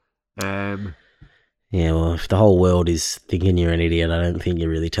 yeah, well, if the whole world is thinking you're an idiot, I don't think you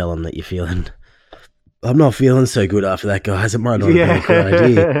really tell them that you're feeling... I'm not feeling so good after that, guys. It might not have been a good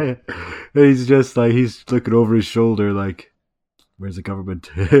idea. He's just like, he's looking over his shoulder like, where's the government?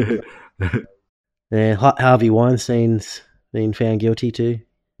 Yeah, Harvey Weinstein's been found guilty too.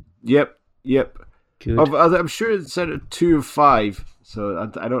 Yep. Good. I'm sure it said 2 of 5, so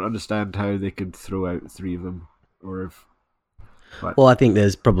I don't understand how they could throw out 3 of them. Well, I think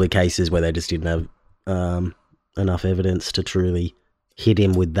there's probably cases where they just didn't have enough evidence to truly hit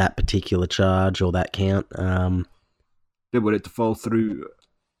him with that particular charge or that count. They want it to fall through.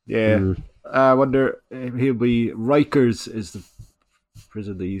 Yeah. I wonder if he'll be... Rikers is the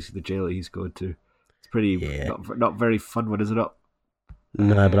prison the jail that he's going to. It's pretty not very fun one, is it not?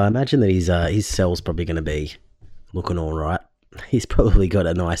 No, but I imagine that his cell's probably going to be looking all right. He's probably got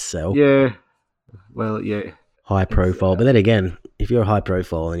a nice cell. Yeah. Well, yeah. High profile, but then again, if you're high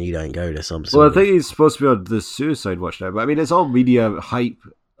profile and you don't go to some I think he's supposed to be on the suicide watch now, but I mean, it's all media hype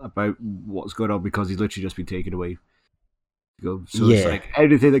about what's going on because he's literally just been taken away. It's like,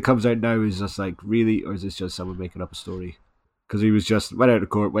 anything that comes out now is just like, really, or is this just someone making up a story? Because he was just, went out of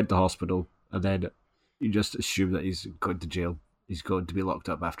court, went to hospital, and then you just assume that he's going to jail. He's going to be locked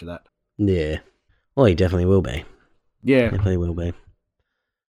up after that. Yeah. Well, he definitely will be. Yeah. Definitely will be.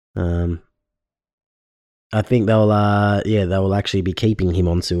 I think they'll actually be keeping him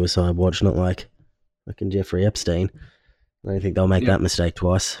on suicide watch, not like fucking Jeffrey Epstein. I don't think they'll make that mistake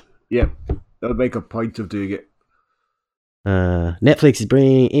twice. Yep. They'll make a point of doing it. Netflix is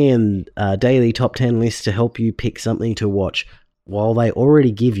bringing in a daily top 10 list to help you pick something to watch. While they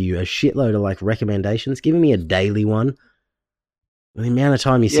already give you a shitload of like recommendations, giving me a daily one. The amount of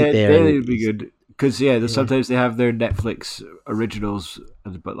time you sit there. Daily would be good. Because, sometimes they have their Netflix originals,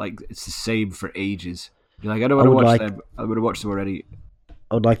 but like it's the same for ages. You're like, I don't want to watch them. I'm going to watch them already.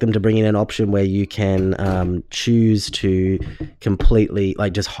 I would like them to bring in an option where you can choose to completely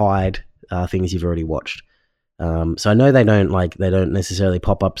like just hide things you've already watched. So I know they don't necessarily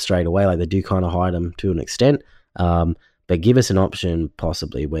pop up straight away. Like they do kind of hide them to an extent. But give us an option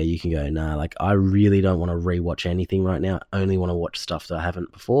possibly where you can go, nah, like I really don't want to rewatch anything right now. I only want to watch stuff that I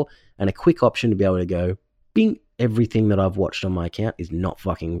haven't before. And a quick option to be able to go, bing, everything that I've watched on my account is not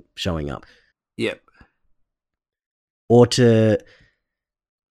fucking showing up. Yep. Or to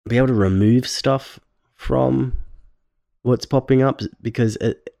be able to remove stuff from what's popping up because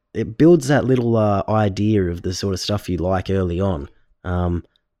it builds that little idea of the sort of stuff you like early on.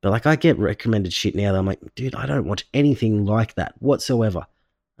 But like I get recommended shit now that I'm like, dude, I don't watch anything like that whatsoever.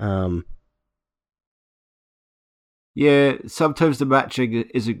 Yeah, sometimes the matching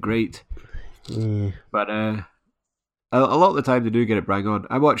isn't great. Yeah. But a lot of the time they do get it bang on.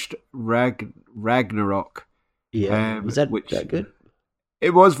 I watched Ragnarok. Yeah. Was that good?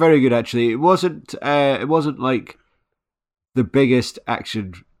 It was very good, actually. It wasn't like the biggest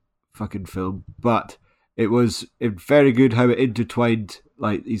action fucking film, but it was very good how it intertwined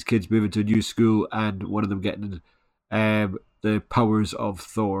like these kids moving to a new school and one of them getting the powers of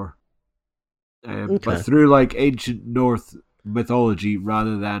Thor, but through like ancient North mythology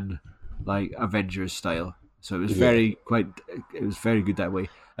rather than like Avengers style. So it was it was very good that way.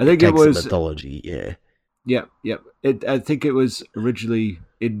 I think it was mythology, yeah. Yep. I think it was originally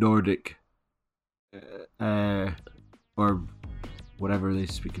in Nordic, or whatever they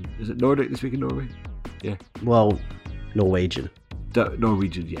speak in. Is it Nordic they speak in Norway? Yeah. Well, Norwegian.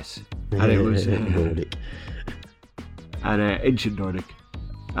 Norwegian, yes. And it was Nordic. And ancient Nordic.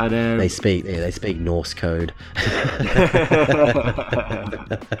 And they speak Norse code.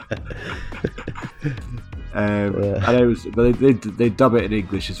 And it was, but they dub it in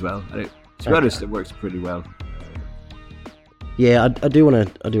English as well. And to be honest, it works pretty well. Yeah, I do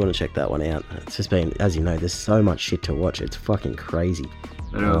want to check that one out. It's just been, as you know, there's so much shit to watch. It's fucking crazy.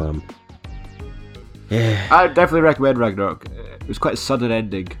 I know. Yeah, I definitely recommend Ragnarok. It was quite a sudden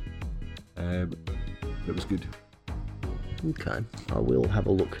ending. But it was good. Okay, I will have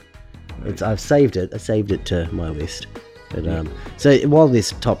a look. Right. I've saved it. I saved it to my list. But so while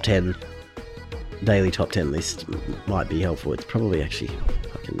this daily top 10 list might be helpful, it's probably actually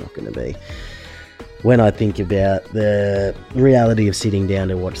fucking not going to be. When I think about the reality of sitting down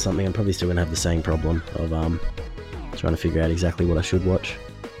to watch something, I'm probably still going to have the same problem of trying to figure out exactly what I should watch.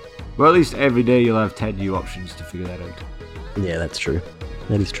 Well, at least every day you'll have 10 new options to figure that out. Yeah, that's true.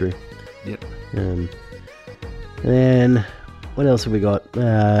 That is true. Yep. And what else have we got?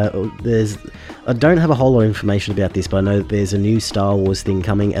 I don't have a whole lot of information about this, but I know that there's a new Star Wars thing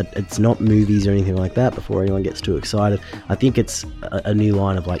coming. It's not movies or anything like that, before anyone gets too excited. I think it's a new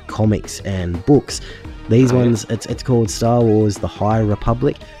line of like comics and books. These ones, it's called Star Wars The High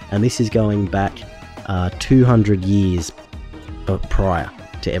Republic, and this is going back 200 years prior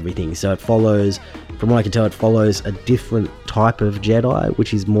to everything. So it follows, from what I can tell, it follows a different type of Jedi,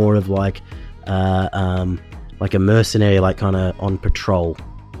 which is more of like a mercenary, like kind of on patrol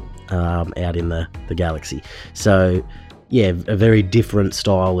out in the galaxy. So yeah, a very different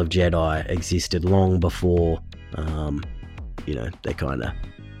style of Jedi existed long before they kind of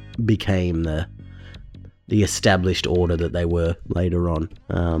became the established order that they were later on,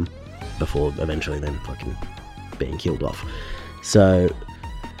 before eventually then fucking being killed off. So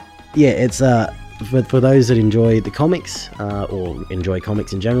yeah, it's for those that enjoy the comics, or enjoy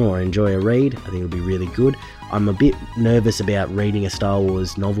comics in general, or enjoy a read, I think it'll be really good. I'm a bit nervous about reading a Star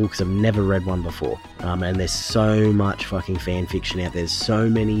Wars novel because I've never read one before, and there's so much fucking fan fiction out there. There's so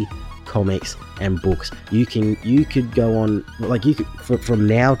many comics and books. You could go on, like, you could from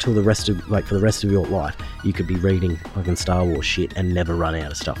now till the rest of your life, you could be reading fucking Star Wars shit and never run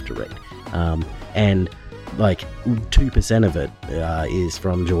out of stuff to read. And like 2% of it is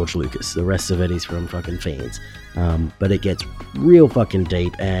from George Lucas. The rest of it is from fucking fans. But it gets real fucking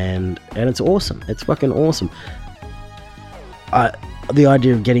deep, and it's awesome. It's fucking awesome. The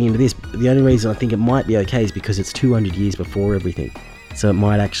idea of getting into this, the only reason I think it might be okay is because it's 200 years before everything. So it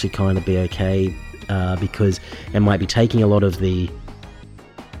might actually kind of be okay, because it might be taking a lot of the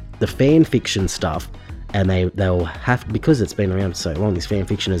fan fiction stuff, and they'll have, because it's been around so long, this fan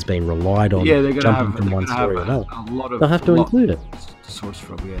fiction has been relied on, jumping from one story to another. They'll have to include it. Source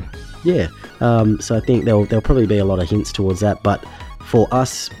from, yeah. So I think there'll probably be a lot of hints towards that. But for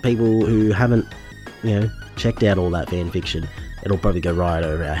us people who haven't, checked out all that fan fiction, it'll probably go right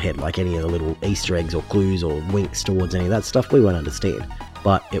over our head. Like any of the little Easter eggs or clues or winks towards any of that stuff, we won't understand.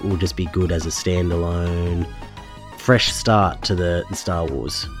 But it will just be good as a standalone, fresh start to the Star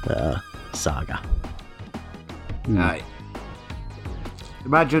Wars saga. Aye.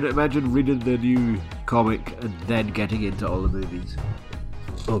 Imagine reading the new comic and then getting into all the movies.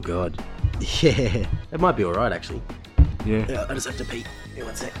 Oh god. Yeah. It might be alright actually. Yeah. I just have to pee. Here,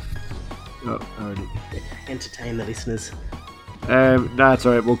 one sec. Oh, alright. Entertain the listeners. Nah, it's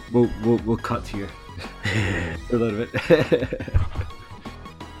alright. We'll cut here. A little bit.